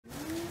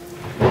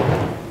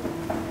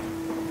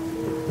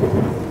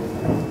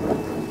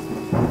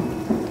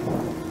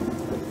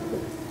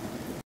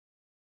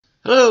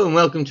Hello and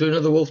welcome to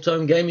another Wolf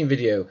Time gaming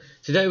video.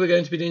 Today we're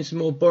going to be doing some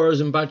more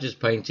Burrows and Badgers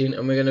painting,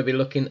 and we're going to be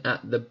looking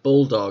at the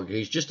Bulldog.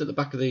 He's just at the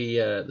back of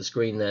the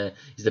screen there.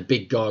 He's the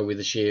big guy with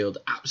the shield.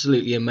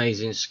 Absolutely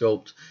amazing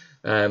sculpt.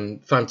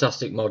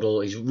 Fantastic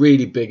model. He's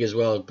really big as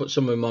well. Put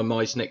some of my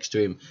mice next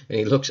to him and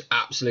he looks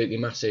absolutely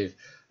massive.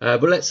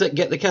 But let's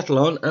get the kettle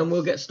on and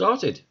we'll get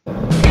started.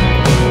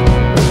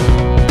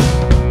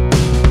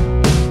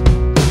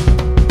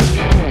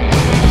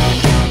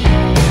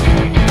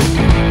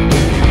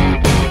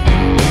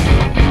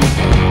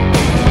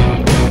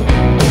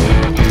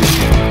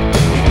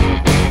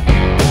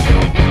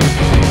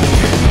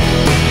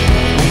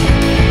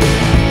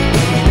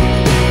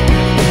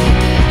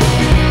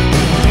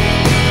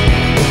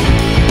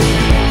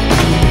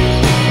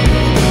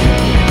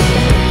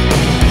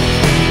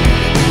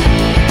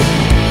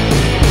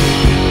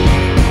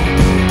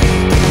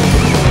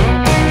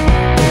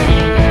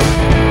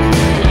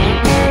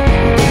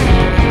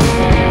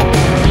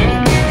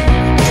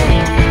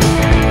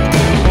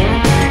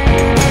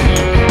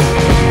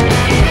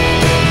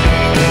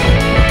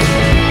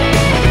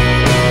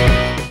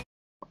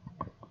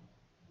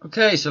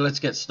 Okay, so let's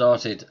get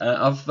started.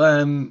 I've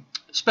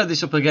sped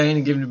this up again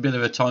and given a bit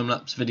of a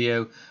time-lapse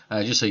video,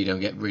 just so you don't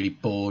get really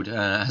bored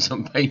as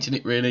I'm painting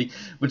it really.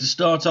 But to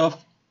start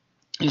off,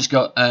 you just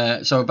got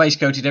so I base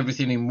coated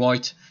everything in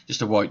white,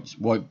 just a white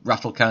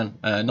rattle can,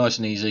 nice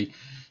and easy.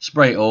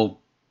 Spray it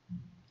all.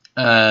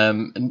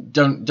 And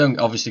don't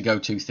obviously go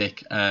too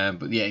thick,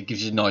 but yeah, it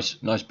gives you a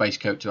nice base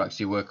coat to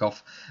actually work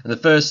off. And the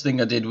first thing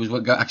I did was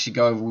actually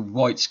go over with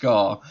white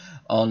scar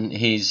on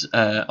his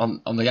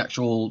on the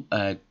actual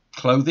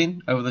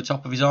clothing over the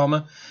top of his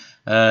armor.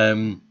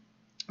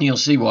 You'll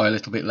see why a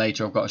little bit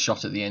later. I've got a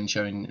shot at the end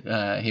showing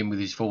him with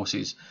his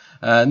forces.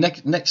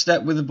 Next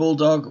step with the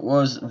Bulldog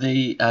was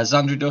the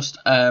Xandri Dust.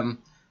 Again,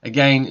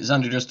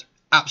 Xandri Dust,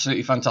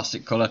 absolutely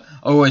fantastic colour.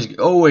 Always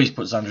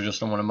put Xandri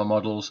Dust on one of my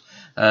models.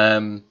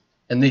 And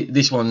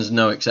this one's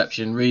no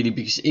exception really,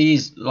 because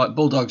he's like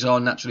Bulldogs are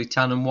naturally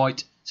tan and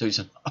white, so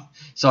it's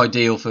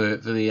ideal for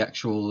the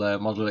actual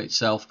model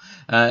itself.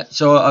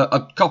 So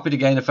I copied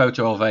again a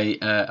photo of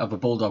a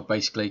Bulldog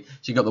basically. So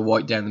you got the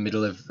white down the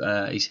middle of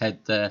his head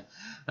there.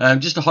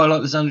 Just to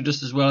highlight the Xandri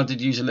Dust as well, I did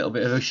use a little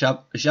bit of a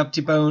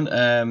Shabti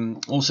Bone,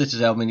 all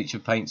Citadel miniature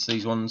paints,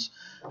 these ones.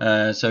 So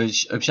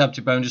a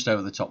Shabti Bone just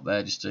over the top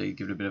there, just to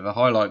give it a bit of a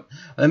highlight.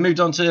 I then moved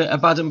on to a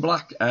Baden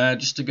Black,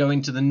 just to go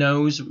into the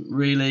nose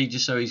really,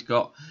 just so he's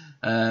got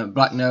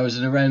black nose,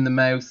 and around the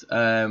mouth.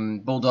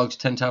 Bulldogs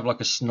tend to have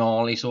like a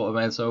snarly sort of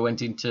mouth, so I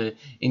went into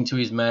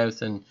his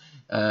mouth and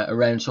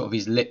around sort of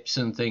his lips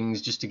and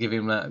things, just to give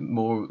him that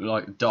more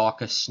like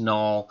darker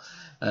snarl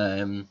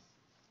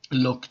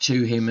look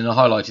to him, and I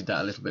highlighted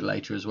that a little bit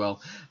later as well.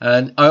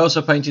 And I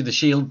also painted the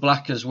shield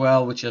black as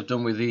well, which I've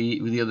done with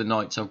the other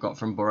knights I've got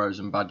from Burrows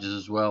and Badgers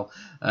as well.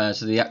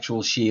 So the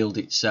actual shield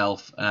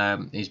itself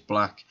is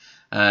black.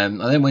 I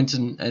then went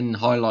and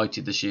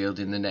highlighted the shield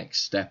in the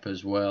next step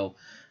as well,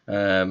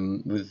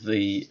 with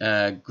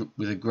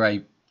a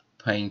grey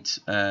paint,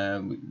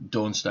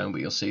 Dawnstone,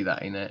 but you'll see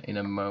that in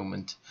a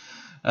moment.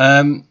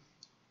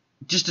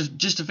 Just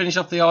to finish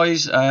off the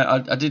eyes,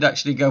 I did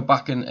actually go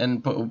back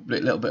and put a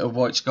little bit of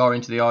white scar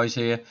into the eyes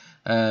here,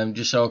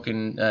 just so I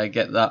can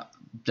get that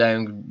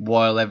down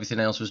while everything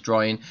else was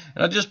drying.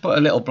 And I just put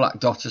a little black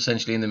dot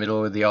essentially in the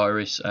middle of the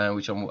iris,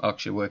 which I'm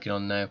actually working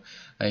on now.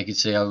 You can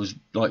see I was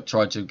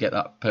tried to get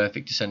that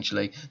perfect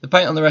essentially. The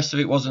paint on the rest of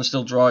it wasn't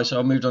still dry, so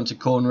I moved on to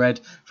corn red.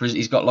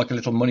 He's got like a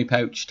little money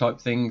pouch type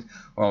thing,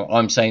 or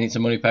I'm saying it's a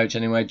money pouch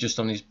anyway, just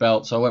on his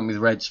belt. So I went with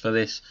reds for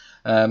this.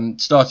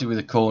 Started with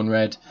a corn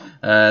red,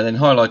 then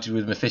highlighted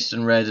with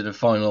Mephiston red, and a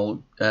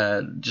final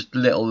just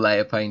little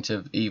layer paint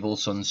of Evil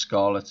Sun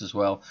Scarlet as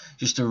well,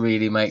 just to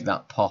really make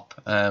that pop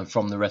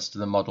from the rest of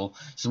the model.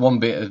 So one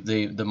bit of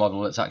the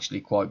model that's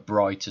actually quite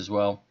bright as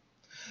well.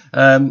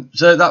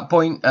 So at that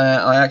point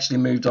I actually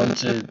moved on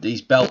to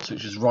these belts,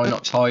 which was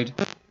Rhinox hide.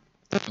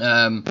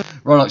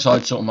 Rhinox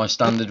hide sort of my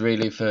standard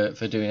really for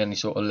doing any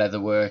sort of leather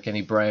work,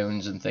 any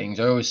browns and things.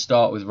 I always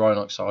start with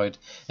Rhinox hide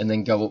and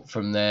then go up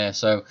from there.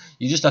 So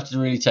you just have to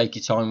really take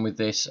your time with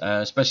this,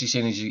 especially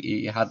seeing as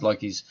you had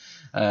like his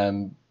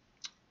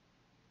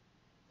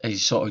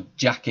sort of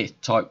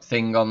jacket type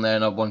thing on there,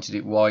 and I wanted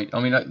it white. I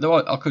mean,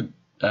 I could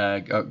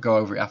go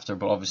over it after,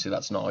 but obviously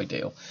that's not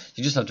ideal.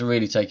 You just have to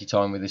really take your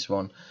time with this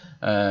one.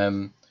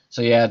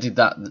 So yeah, I did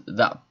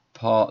that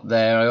part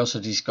there. I also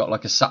just got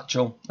like a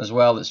satchel as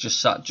well that's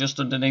just sat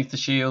just underneath the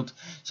shield,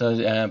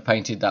 so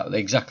painted that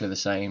exactly the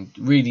same.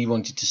 Really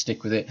wanted to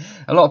stick with it.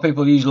 A lot of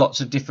people use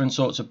lots of different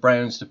sorts of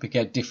browns to pick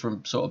out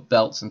different sort of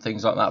belts and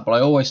things like that, but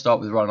I always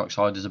start with Rhinox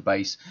hide as a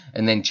base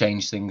and then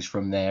change things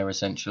from there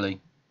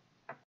essentially.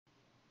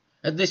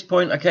 At this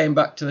point, I came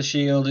back to the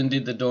shield and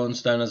did the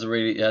Dawnstone as I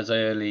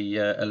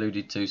earlier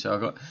alluded to. So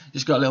I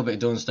just got a little bit of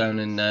Dawnstone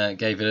and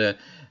gave it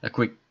a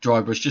quick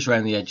dry brush just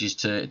around the edges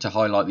to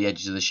highlight the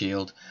edges of the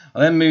shield. I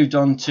then moved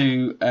on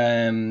to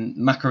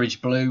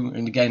Macaridge Blue,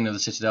 and again another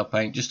Citadel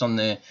paint, just on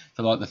there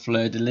for like the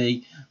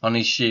fleur-de-lis on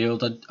his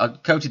shield. I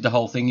coated the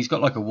whole thing. He's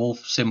got like a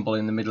wolf symbol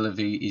in the middle of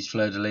his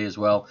fleur-de-lis as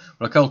well,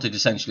 but I coated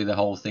essentially the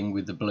whole thing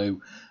with the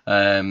blue,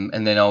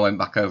 and then I went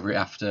back over it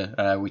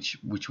after, which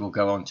we'll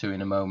go on to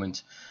in a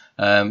moment.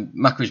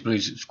 Macaridge Blue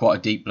is quite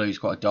a deep blue, it's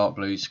quite a dark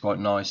blue, it's quite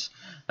nice.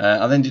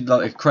 I then did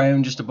like a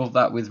crown just above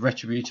that with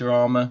Retributor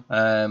armour.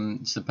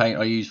 It's the paint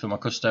I use for my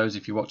custos,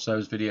 if you watch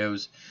those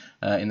videos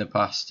in the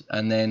past.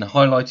 And then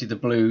highlighted the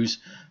blues,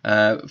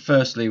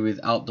 firstly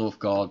with Altdorf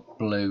Guard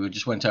Blue. I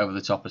just went over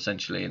the top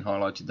essentially and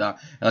highlighted that.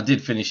 And I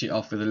did finish it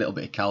off with a little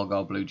bit of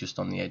Calgar Blue just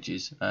on the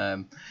edges.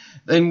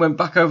 Then went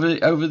back over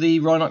the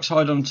Rhinox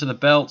hide onto the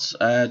belts.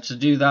 To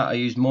do that I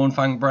used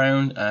Mournfang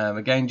Brown.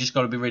 Again, just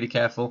got to be really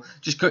careful.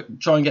 Just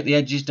try and get the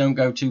edges, don't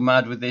go too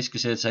mad with this,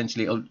 because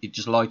essentially it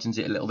just lightens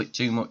it a little bit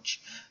too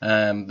much.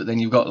 But then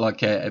you've got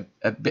like a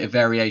bit of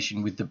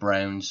variation with the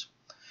browns.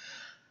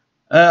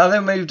 I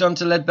then moved on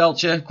to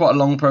Leadbelcher. Quite a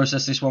long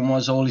process this one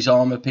was, all his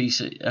armour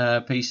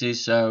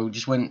pieces, so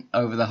just went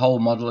over the whole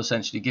model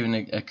essentially, giving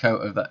a coat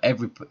of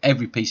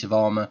every piece of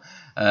armour,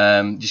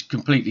 just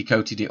completely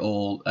coated it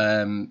all.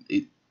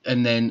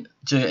 And then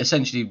to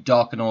essentially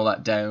darken all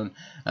that down,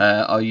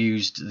 I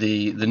used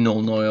the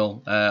Null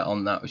Oil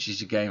on that, which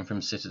is again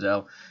from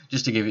Citadel,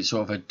 just to give it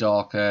sort of a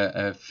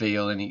darker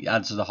feel, and it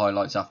adds to the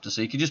highlights after.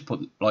 So you could just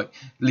put like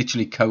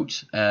literally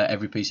coat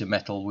every piece of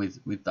metal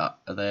with that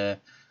there.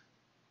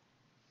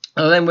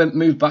 I then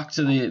moved back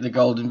to the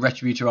golden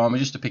Retributor armour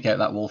just to pick out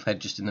that wolf head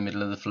just in the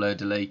middle of the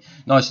fleur-de-lis.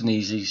 Nice and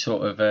easy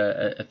sort of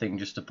a thing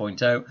just to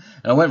point out.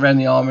 And I went around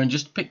the armour and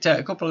just picked out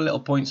a couple of little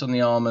points on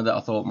the armour that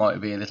I thought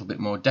might be a little bit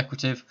more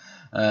decorative,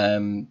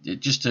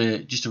 just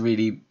to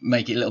really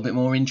make it a little bit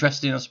more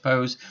interesting, I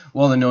suppose.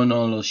 While the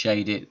Null will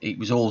shade it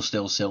was all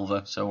still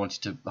silver, so I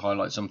wanted to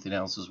highlight something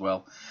else as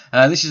well.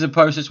 This is a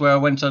process where I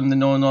went on the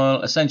Null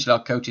Oil. Essentially, I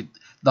coated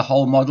the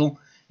whole model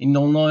in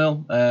Null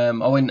Oil.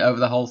 I went over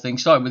the whole thing,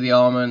 started with the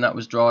armour, and that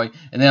was dry,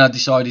 and then I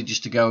decided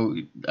just to go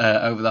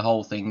over the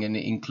whole thing and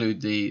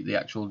include the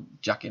actual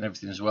jacket and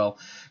everything as well.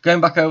 Going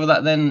back over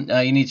that, then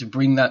you need to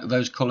bring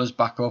those colours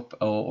back up,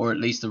 or at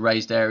least the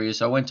raised areas.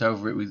 So I went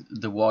over it with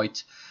the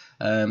white.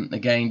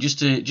 Again,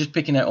 just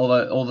picking out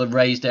all the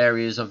raised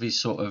areas of his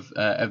sort of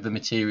the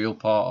material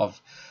part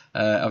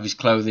of his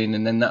clothing,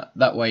 and then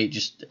that way it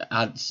just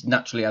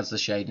naturally adds the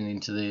shading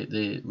into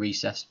the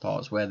recessed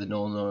parts where the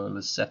Null Oil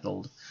has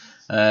settled.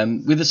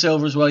 With the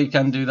silver as well, you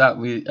can do that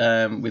with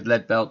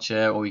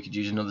Leadbelcher, or you could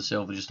use another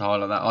silver just to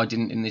highlight that. I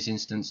didn't in this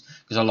instance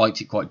because I liked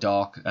it quite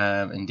dark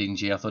and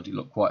dingy. I thought it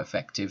looked quite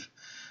effective.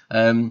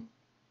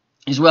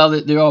 As well,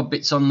 there are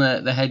bits on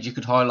the head you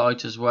could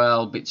highlight as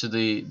well, bits of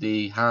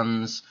the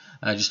hands,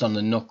 just on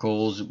the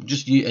knuckles,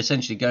 just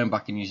essentially going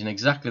back and using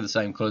exactly the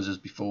same colours as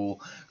before,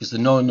 because the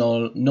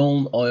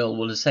Null Oil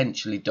will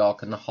essentially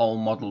darken the whole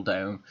model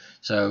down,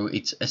 so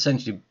it's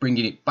essentially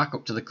bringing it back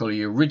up to the colour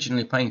you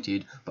originally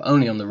painted, but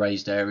only on the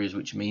raised areas,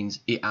 which means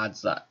it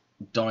adds that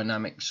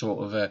dynamic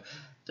sort of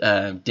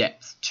a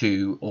depth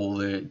to all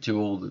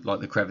the like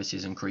the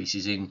crevices and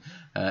creases in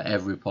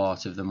every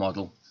part of the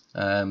model.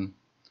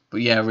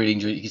 But yeah, I really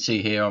enjoyed it. You can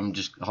see here I'm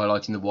just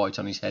highlighting the white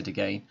on his head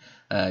again,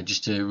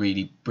 just to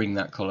really bring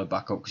that colour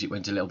back up, because it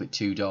went a little bit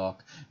too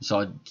dark, so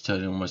I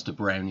turned it almost a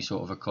browny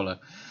sort of a colour.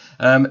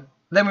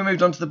 Then we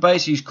moved on to the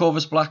base. I used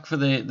Corvus Black for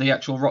the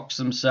actual rocks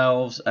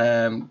themselves.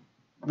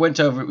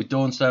 Went over it with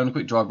Dawnstone, a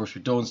quick dry brush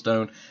with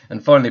Dawnstone,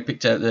 and finally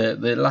picked out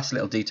the last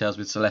little details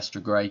with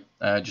Celestra Grey,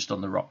 just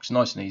on the rocks.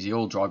 Nice and easy,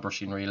 all dry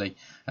brushing really,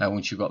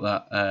 once you've got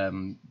that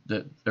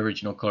the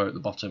original colour at the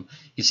bottom.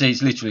 You can see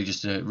it's literally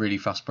just a really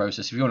fast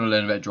process. If you want to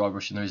learn about dry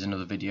brushing, there is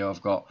another video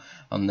I've got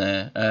on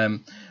there.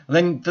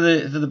 Then for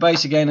the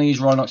base again, I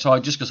used Rhinox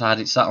Hide just because I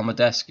had it sat on my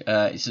desk.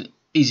 It's an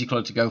easy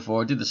colour to go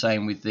for. I did the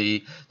same with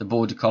the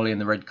Border Collie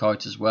and the Red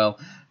Kite as well.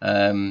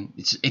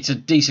 It's a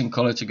decent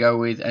colour to go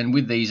with, and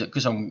with these,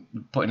 because I'm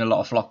putting a lot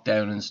of flock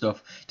down and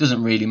stuff, it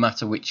doesn't really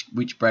matter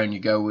which brown you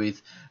go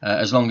with,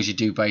 as long as you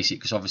do base it,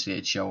 because obviously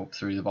it'd show up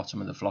through the bottom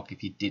of the flock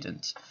if you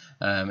didn't,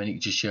 and it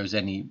just shows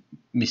any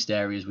missed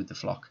areas with the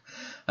flock.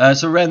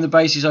 So around the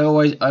bases, I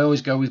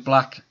always go with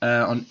black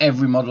on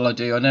every model I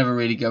do. I never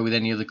really go with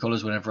any other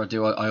colours. Whenever I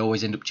do, I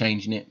always end up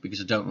changing it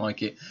because I don't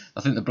like it.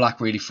 I think the black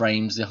really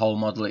frames the whole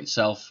model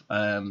itself,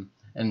 and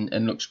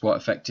looks quite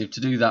effective. To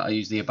do that, I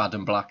use the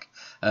Abaddon Black.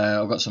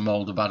 I've got some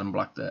old Abaddon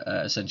Black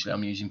that essentially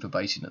I'm using for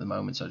basing at the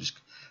moment, so I just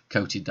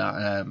coated that,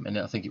 and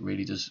I think it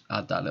really does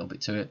add that little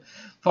bit to it.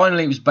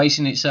 Finally, it was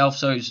basing itself,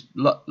 so it's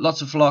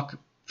lots of flock, a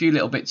few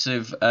little bits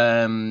of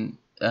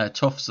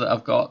tufts that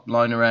I've got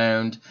lying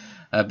around,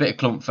 a bit of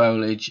clump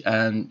foliage,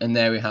 and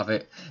there we have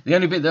it. The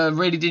only bit that I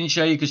really didn't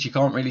show you, because you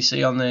can't really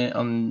see on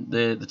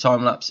the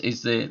time lapse,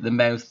 is the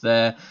mouth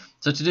there.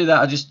 So to do that,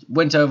 I just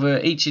went over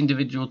each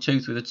individual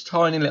tooth with a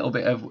tiny little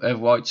bit of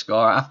white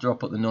scar after I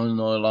put the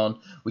non-oil on,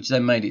 which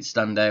then made it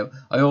stand out.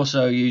 I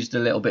also used a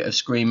little bit of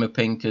Screamer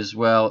Pink as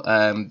well,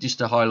 just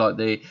to highlight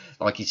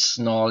his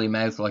snarly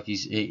mouth, like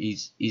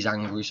he's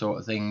angry sort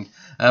of thing.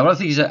 But I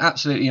think he's an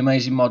absolutely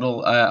amazing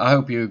model. I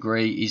hope you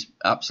agree. He's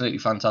absolutely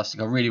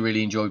fantastic. I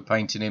really enjoyed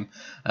painting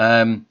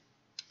him.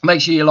 Make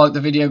sure you like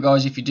the video,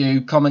 guys. If you do,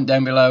 comment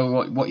down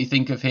below what you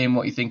think of him,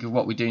 what you think of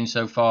what we're doing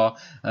so far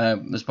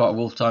as part of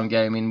Wolf Time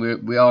Gaming.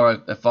 We are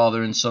a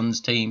father and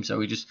son's team, so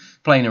we're just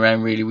playing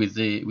around really with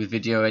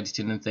video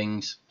editing and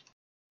things.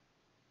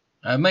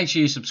 Make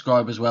sure you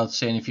subscribe as well to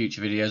see any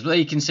future videos. But there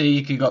you can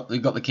see we've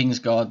got the King's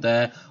Guard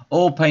there,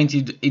 all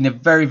painted in a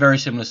very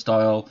similar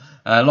style.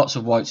 Lots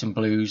of whites and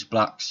blues,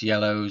 blacks,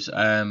 yellows.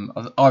 I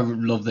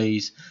love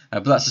these.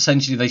 But that's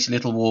essentially this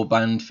little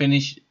warband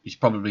finish. It's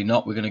probably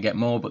not. We're going to get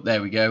more, but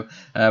there we go.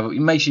 But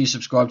make sure you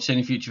subscribe to see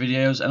any future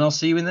videos, and I'll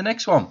see you in the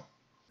next one.